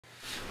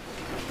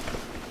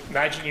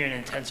Imagine you're in an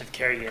intensive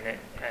care unit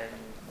and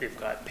we've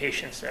got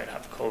patients that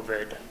have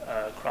COVID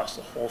across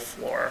the whole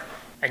floor,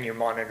 and you're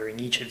monitoring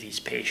each of these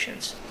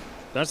patients.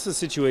 That's the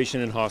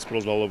situation in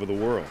hospitals all over the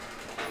world.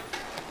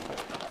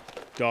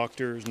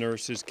 Doctors,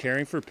 nurses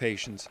caring for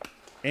patients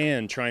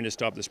and trying to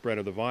stop the spread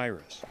of the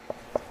virus.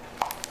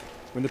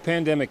 When the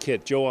pandemic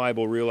hit, Joe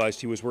Eibel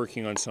realized he was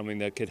working on something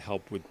that could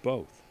help with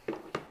both.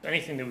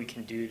 Anything that we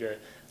can do to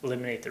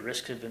eliminate the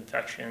risk of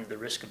infection, the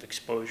risk of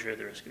exposure,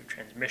 the risk of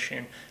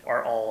transmission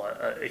are all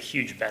a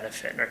huge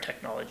benefit, and our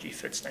technology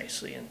fits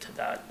nicely into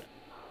that.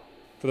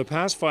 For the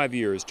past 5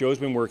 years, Joe's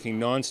been working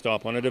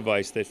nonstop on a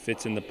device that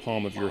fits in the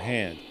palm of your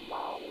hand.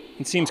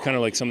 It seems kind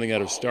of like something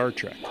out of Star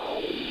Trek.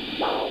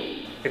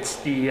 It's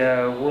the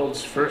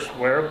world's first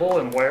wearable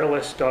and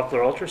wireless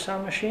Doppler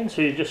ultrasound machine.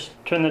 So you just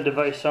turn the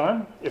device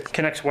on. It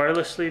connects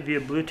wirelessly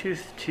via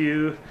Bluetooth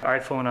to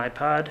iPhone,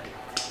 iPad.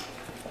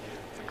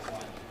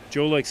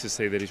 Joe likes to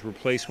say that he's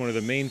replaced one of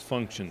the main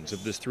functions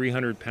of this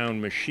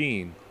 300-pound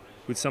machine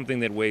with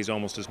something that weighs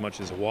almost as much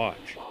as a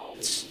watch.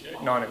 It's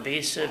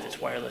non-invasive, it's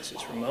wireless,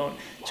 it's remote.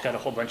 It's got a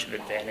whole bunch of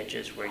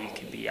advantages where you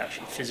can be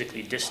actually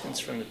physically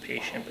distanced from the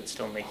patient but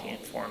still making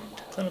informed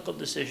clinical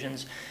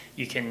decisions.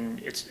 You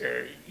can,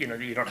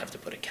 you don't have to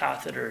put a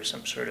catheter or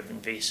some sort of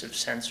invasive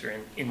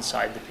sensor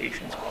inside the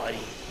patient's body.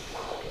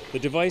 The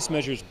device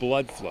measures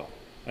blood flow,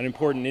 an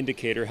important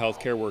indicator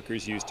healthcare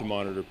workers use to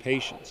monitor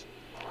patients.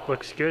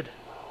 Looks good.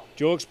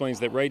 Joe explains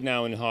that right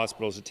now in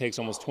hospitals it takes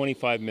almost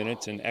 25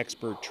 minutes and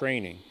expert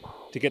training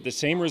to get the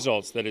same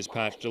results that his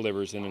patch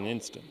delivers in an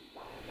instant.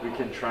 We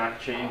can track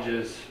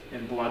changes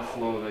in blood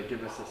flow that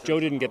give us a sense. Joe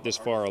didn't get this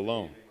far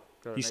alone.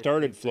 He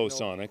started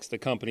Flowsonics, the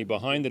company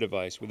behind the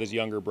device, with his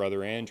younger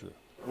brother Andrew.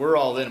 We're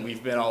all in,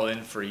 we've been all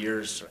in for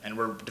years, and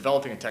we're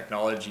developing a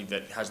technology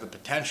that has the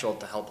potential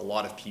to help a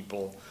lot of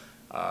people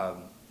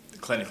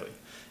clinically.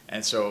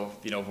 And so,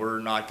 we're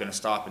not going to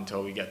stop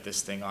until we get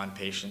this thing on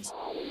patients.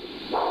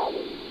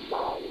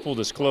 Full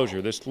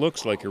disclosure, this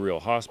looks like a real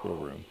hospital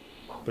room,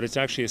 but it's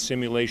actually a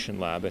simulation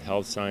lab at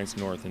Health Science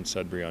North in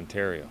Sudbury,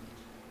 Ontario.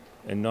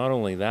 And not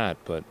only that,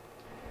 but...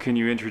 Can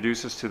you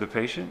introduce us to the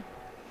patient?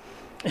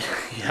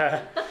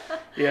 Yeah,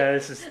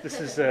 this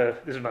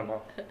is my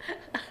mom.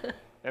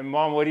 And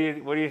Mom, what do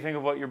you think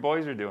of what your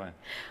boys are doing?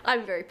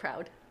 I'm very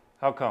proud.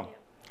 How come?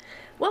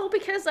 Well,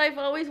 because I've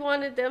always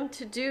wanted them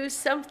to do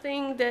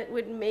something that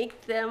would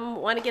make them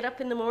want to get up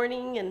in the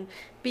morning and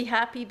be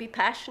happy, be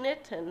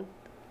passionate, and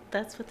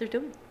that's what they're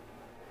doing.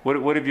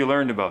 What have you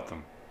learned about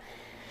them?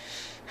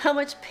 How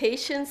much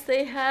patience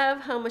they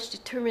have, how much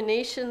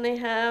determination they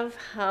have,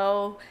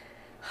 how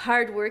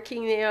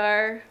hardworking they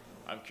are.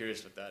 I'm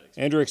curious what that is.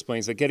 Andrew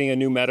explains that getting a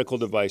new medical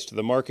device to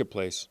the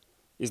marketplace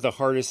is the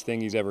hardest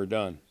thing he's ever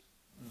done.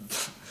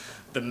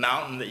 The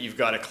mountain that you've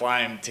got to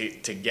climb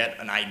to get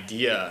an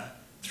idea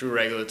through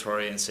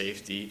regulatory and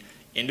safety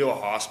into a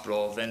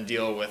hospital, then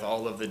deal with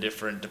all of the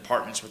different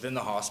departments within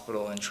the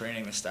hospital and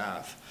training the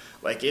staff.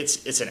 Like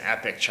it's an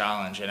epic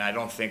challenge, and I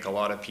don't think a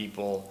lot of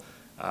people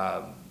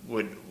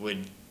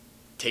would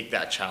take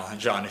that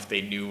challenge on if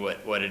they knew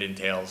what it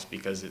entails,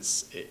 because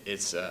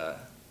it's a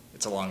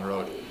long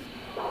road.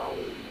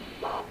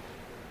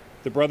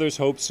 The brothers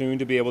hope soon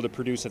to be able to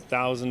produce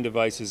 1,000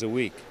 devices a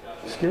week.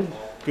 It's good.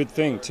 Good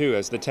thing, too,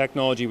 as the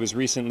technology was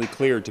recently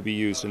cleared to be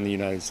used in the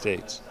United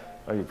States.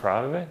 Are you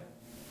proud of it?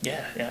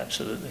 Yeah,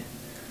 absolutely.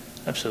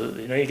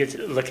 Absolutely. You get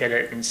to look at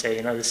it and say,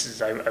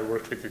 I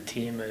worked with a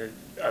team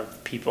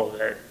of people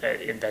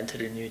that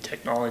invented a new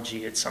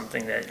technology. It's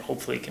something that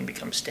hopefully can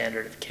become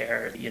standard of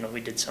care.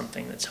 We did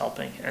something that's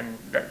helping, and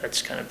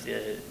that's kind of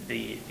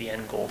the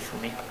end goal for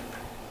me.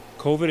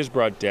 COVID has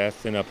brought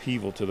death and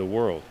upheaval to the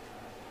world,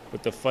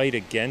 but the fight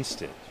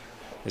against it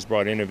has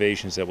brought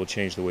innovations that will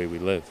change the way we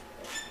live.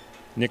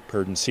 Nick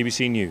Purdon,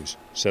 CBC News,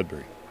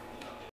 Sudbury.